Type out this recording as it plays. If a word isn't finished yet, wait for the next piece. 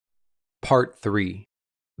Part 3: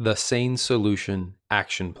 The Sane Solution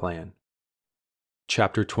Action Plan.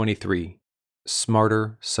 Chapter 23: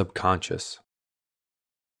 Smarter Subconscious.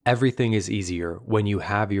 Everything is easier when you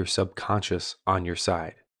have your subconscious on your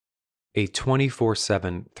side. A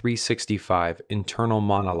 24/7, 365 internal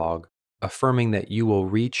monologue affirming that you will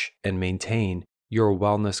reach and maintain your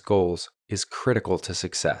wellness goals is critical to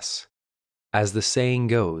success. As the saying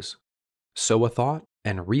goes, sow a thought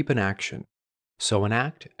and reap an action. Sow an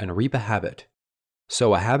act and reap a habit.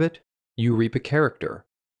 Sow a habit, you reap a character.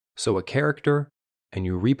 Sow a character, and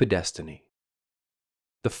you reap a destiny.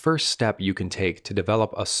 The first step you can take to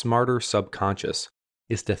develop a smarter subconscious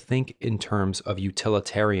is to think in terms of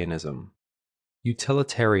utilitarianism.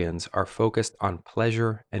 Utilitarians are focused on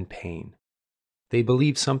pleasure and pain. They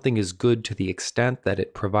believe something is good to the extent that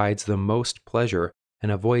it provides the most pleasure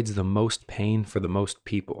and avoids the most pain for the most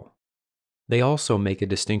people. They also make a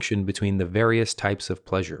distinction between the various types of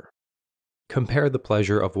pleasure. Compare the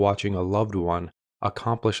pleasure of watching a loved one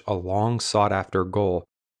accomplish a long sought-after goal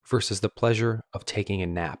versus the pleasure of taking a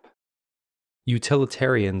nap.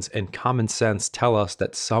 Utilitarians and common sense tell us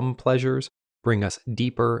that some pleasures bring us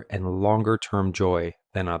deeper and longer-term joy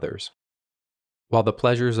than others. While the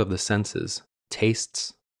pleasures of the senses,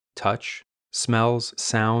 tastes, touch, smells,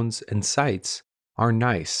 sounds, and sights are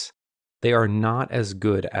nice, they are not as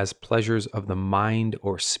good as pleasures of the mind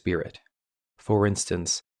or spirit. For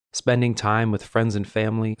instance, spending time with friends and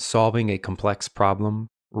family, solving a complex problem,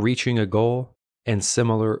 reaching a goal, and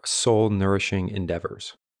similar soul-nourishing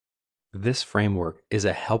endeavors. This framework is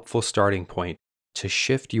a helpful starting point to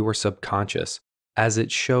shift your subconscious, as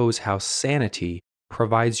it shows how sanity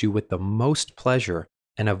provides you with the most pleasure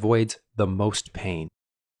and avoids the most pain.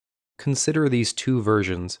 Consider these two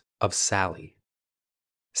versions of Sally.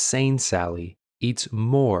 Sane Sally eats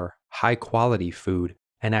more high-quality food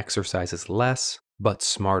and exercises less but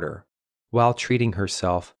smarter, while treating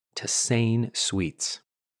herself to sane sweets.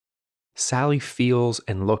 Sally feels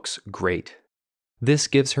and looks great. This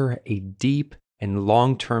gives her a deep and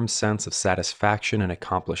long-term sense of satisfaction and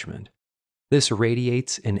accomplishment. This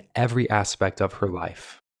radiates in every aspect of her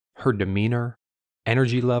life. Her demeanor,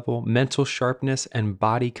 energy level, mental sharpness, and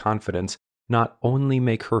body confidence not only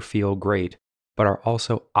make her feel great, but are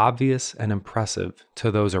also obvious and impressive to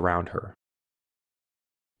those around her.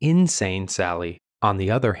 Insane Sally, on the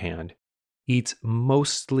other hand, eats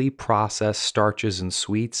mostly processed starches and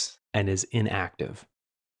sweets and is inactive.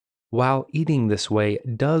 While eating this way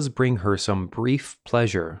does bring her some brief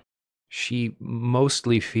pleasure, she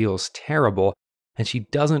mostly feels terrible and she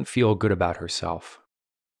doesn't feel good about herself.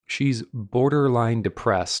 She's borderline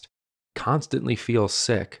depressed, constantly feels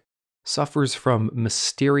sick, suffers from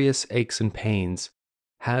mysterious aches and pains,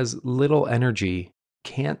 has little energy,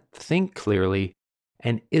 can't think clearly,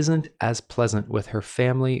 and isn't as pleasant with her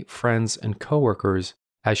family, friends, and coworkers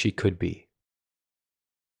as she could be.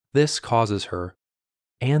 This causes her,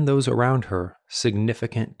 and those around her,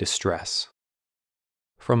 significant distress.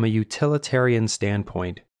 From a utilitarian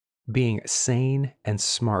standpoint, being sane and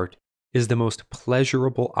smart is the most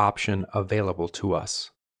pleasurable option available to us.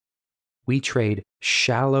 We trade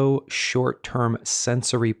shallow, short-term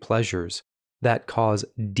sensory pleasures that cause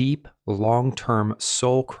deep, long-term,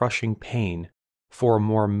 soul-crushing pain for a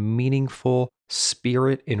more meaningful,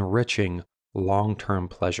 spirit-enriching, long-term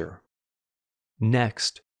pleasure.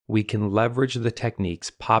 Next, we can leverage the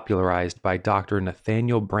techniques popularized by Dr.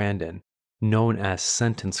 Nathaniel Branden, known as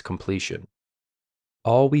sentence completion.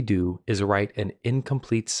 All we do is write an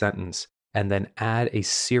incomplete sentence and then add a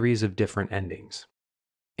series of different endings.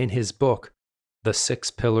 In his book, The 6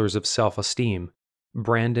 Pillars of Self-Esteem,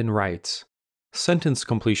 Branden writes, "Sentence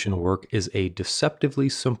completion work is a deceptively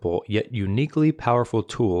simple yet uniquely powerful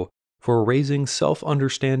tool for raising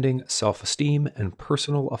self-understanding, self-esteem, and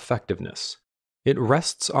personal effectiveness. It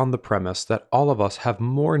rests on the premise that all of us have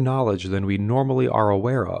more knowledge than we normally are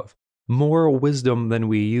aware of, more wisdom than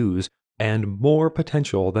we use, and more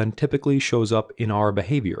potential than typically shows up in our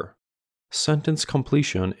behavior. Sentence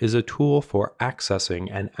completion is a tool for accessing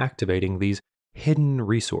and activating these hidden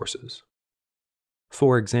resources."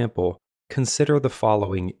 For example, consider the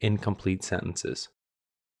following incomplete sentences.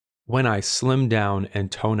 When I slim down and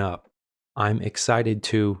tone up, I'm excited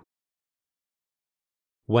to.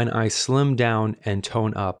 When I slim down and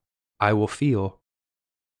tone up, I will feel.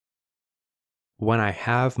 When I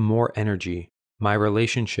have more energy, my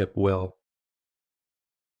relationship will.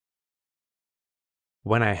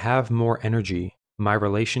 When I have more energy, my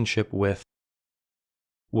relationship with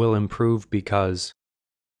will improve because.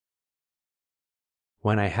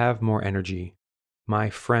 When I have more energy, my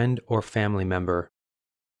friend or family member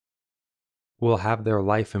will have their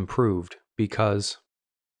life improved because.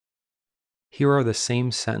 Here are the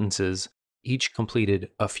same sentences, each completed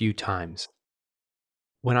a few times.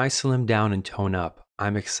 When I slim down and tone up,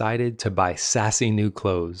 I'm excited to buy sassy new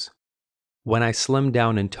clothes. When I slim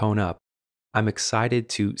down and tone up, I'm excited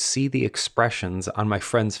to see the expressions on my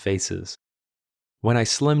friends' faces. When I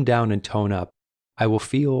slim down and tone up, I will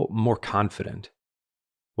feel more confident.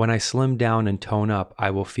 When I slim down and tone up,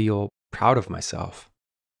 I will feel proud of myself.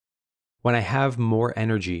 When I have more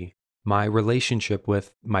energy, my relationship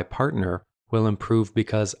with my partner will improve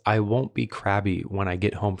because I won't be crabby when I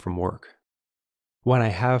get home from work. When I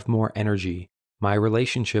have more energy, my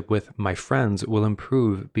relationship with my friends will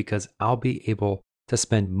improve because I'll be able to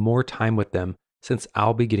spend more time with them since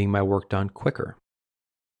I'll be getting my work done quicker.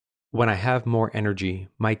 When I have more energy,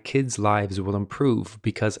 my kids' lives will improve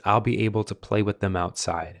because I'll be able to play with them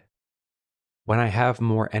outside. When I have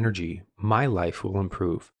more energy, my life will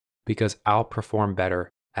improve because I'll perform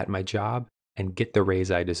better at my job and get the raise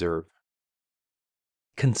I deserve.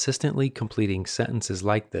 Consistently completing sentences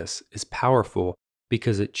like this is powerful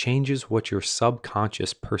because it changes what your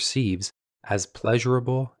subconscious perceives as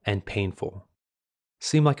pleasurable and painful.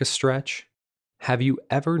 Seem like a stretch? Have you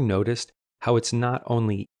ever noticed how it's not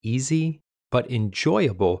only easy, but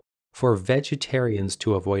enjoyable for vegetarians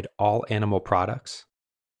to avoid all animal products?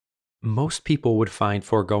 Most people would find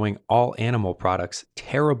foregoing all animal products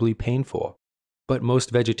terribly painful, but most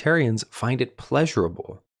vegetarians find it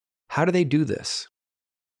pleasurable. How do they do this?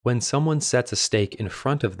 When someone sets a steak in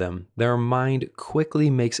front of them, their mind quickly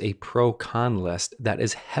makes a pro con list that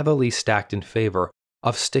is heavily stacked in favor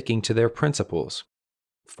of sticking to their principles.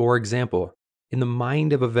 For example, in the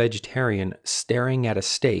mind of a vegetarian staring at a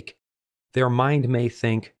steak, their mind may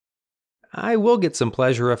think, I will get some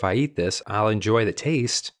pleasure if I eat this. I'll enjoy the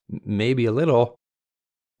taste, maybe a little.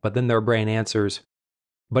 But then their brain answers,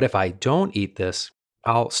 but if I don't eat this,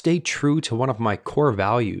 I'll stay true to one of my core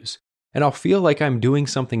values, and I'll feel like I'm doing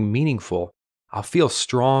something meaningful. I'll feel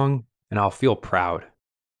strong, and I'll feel proud.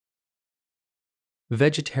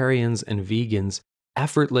 Vegetarians and vegans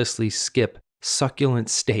effortlessly skip succulent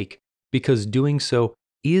steak because doing so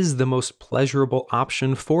is the most pleasurable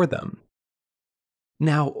option for them.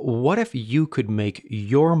 Now, what if you could make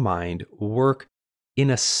your mind work in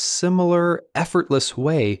a similar, effortless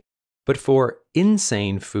way, but for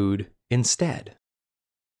insane food instead?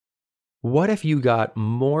 What if you got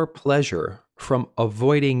more pleasure from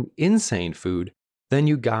avoiding insane food than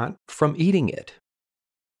you got from eating it?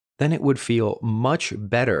 Then it would feel much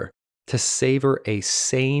better to savor a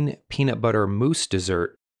sane peanut butter mousse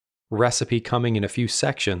dessert, recipe coming in a few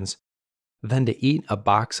sections, than to eat a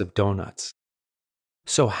box of donuts.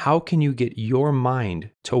 So, how can you get your mind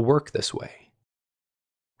to work this way?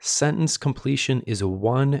 Sentence completion is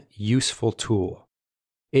one useful tool.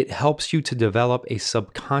 It helps you to develop a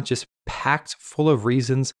subconscious packed full of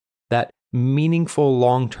reasons that meaningful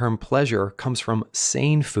long term pleasure comes from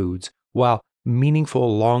sane foods, while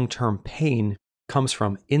meaningful long term pain comes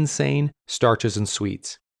from insane starches and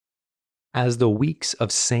sweets. As the weeks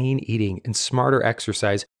of sane eating and smarter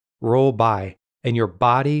exercise roll by, and your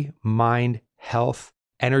body, mind, health,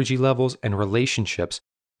 energy levels, and relationships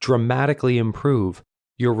dramatically improve,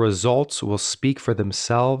 your results will speak for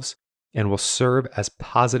themselves and will serve as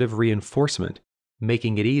positive reinforcement,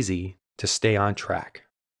 making it easy to stay on track.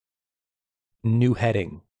 New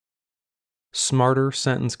heading: Smarter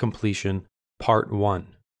Sentence Completion, Part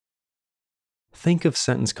 1. Think of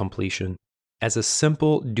sentence completion as a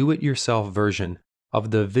simple do it yourself version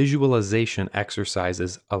of the visualization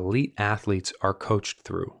exercises elite athletes are coached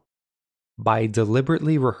through. By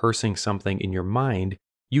deliberately rehearsing something in your mind,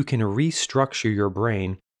 you can restructure your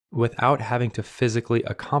brain without having to physically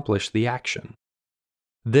accomplish the action.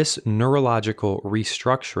 This neurological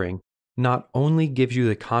restructuring not only gives you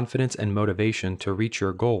the confidence and motivation to reach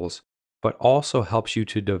your goals, but also helps you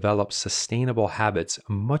to develop sustainable habits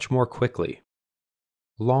much more quickly.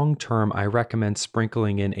 Long term, I recommend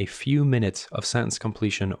sprinkling in a few minutes of sentence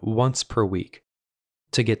completion once per week.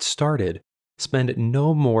 To get started, spend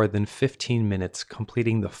no more than 15 minutes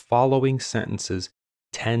completing the following sentences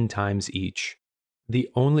 10 times each. The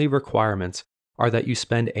only requirements are that you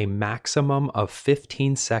spend a maximum of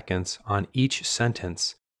 15 seconds on each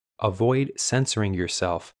sentence, avoid censoring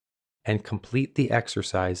yourself, and complete the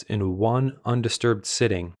exercise in one undisturbed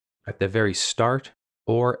sitting at the very start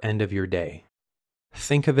or end of your day.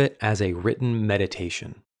 Think of it as a written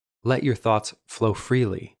meditation. Let your thoughts flow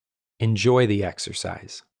freely. Enjoy the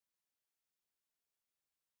exercise.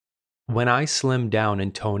 When I slim down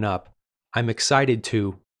and tone up, I'm excited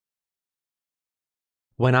to.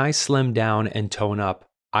 When I slim down and tone up,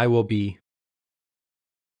 I will be.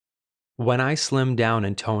 When I slim down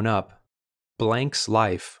and tone up, blank's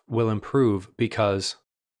life will improve because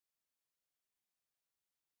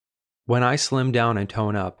when I slim down and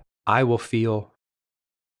tone up, I will feel.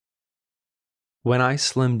 When I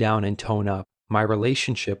slim down and tone up, my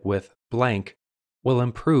relationship with blank will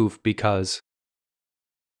improve because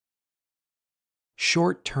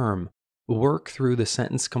short term, work through the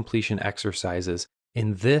sentence completion exercises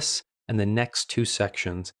in this and the next two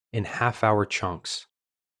sections in half-hour chunks.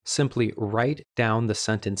 Simply write down the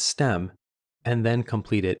sentence stem and then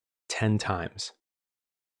complete it 10 times.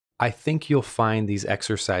 I think you'll find these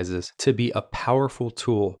exercises to be a powerful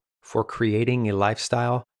tool for creating a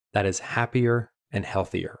lifestyle that is happier and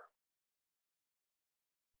healthier.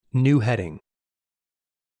 New heading: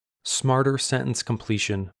 Smarter Sentence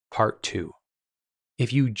Completion Part 2.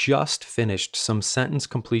 If you just finished some sentence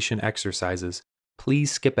completion exercises,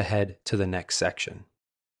 please skip ahead to the next section.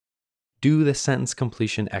 Do the sentence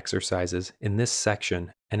completion exercises in this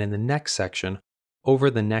section and in the next section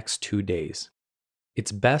over the next 2 days.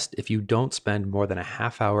 It's best if you don't spend more than a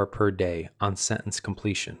half hour per day on sentence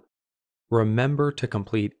completion. Remember to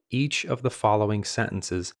complete each of the following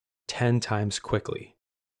sentences 10 times quickly.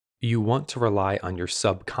 You want to rely on your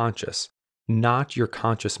subconscious, not your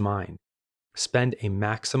conscious mind. Spend a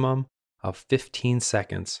maximum of 15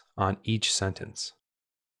 seconds on each sentence.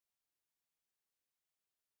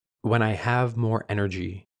 When I have more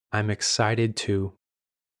energy, I'm excited to.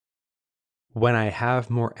 When I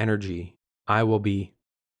have more energy, I will be.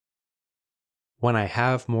 When I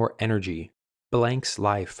have more energy, blank's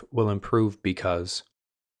life will improve because.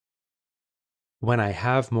 When I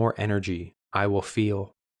have more energy, I will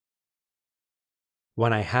feel.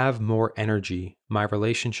 When I have more energy, my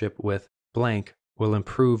relationship with blank will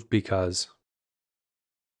improve because.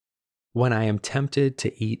 When I am tempted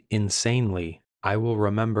to eat insanely, I will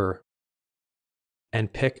remember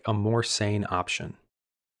and pick a more sane option.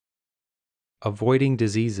 Avoiding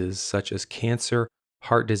diseases such as cancer,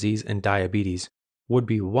 heart disease, and diabetes would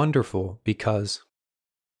be wonderful because.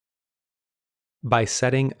 By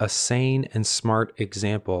setting a sane and smart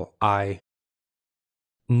example, I.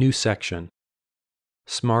 New section: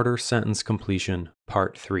 Smarter Sentence Completion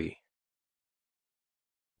Part 3.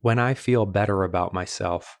 When I feel better about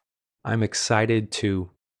myself, I'm excited to.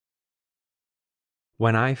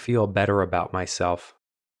 When I feel better about myself,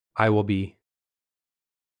 I will be.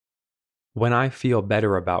 When I feel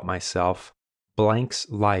better about myself, blank's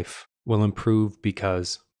life will improve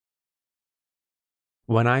because.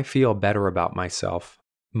 When I feel better about myself,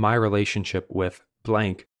 my relationship with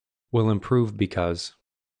blank will improve because.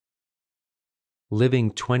 Living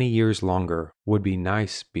 20 years longer would be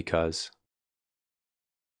nice because.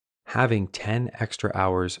 Having 10 extra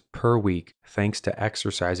hours per week thanks to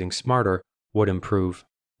exercising smarter would improve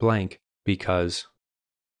blank because.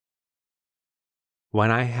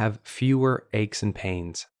 When I have fewer aches and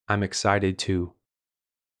pains, I'm excited to.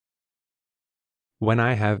 When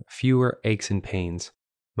I have fewer aches and pains,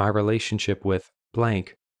 my relationship with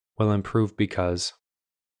blank will improve because.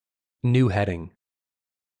 New heading: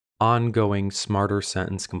 Ongoing Smarter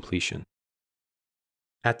Sentence Completion.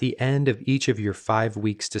 At the end of each of your 5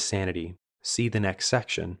 weeks to sanity, see the next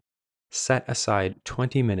section, set aside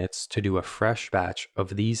 20 minutes to do a fresh batch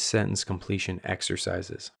of these sentence completion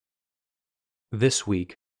exercises. This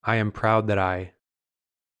week, I am proud that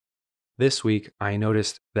This week, I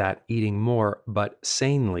noticed that eating more but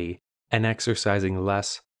sanely and exercising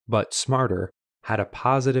less but smarter had a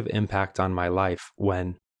positive impact on my life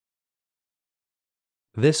when.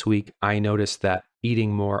 This week, I noticed that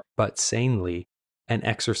eating more but sanely and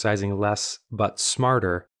exercising less but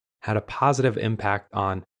smarter had a positive impact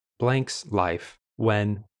on blank's life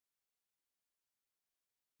when.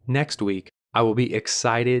 Next week, I will be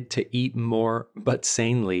excited to eat more but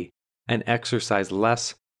sanely and exercise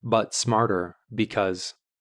less but smarter because.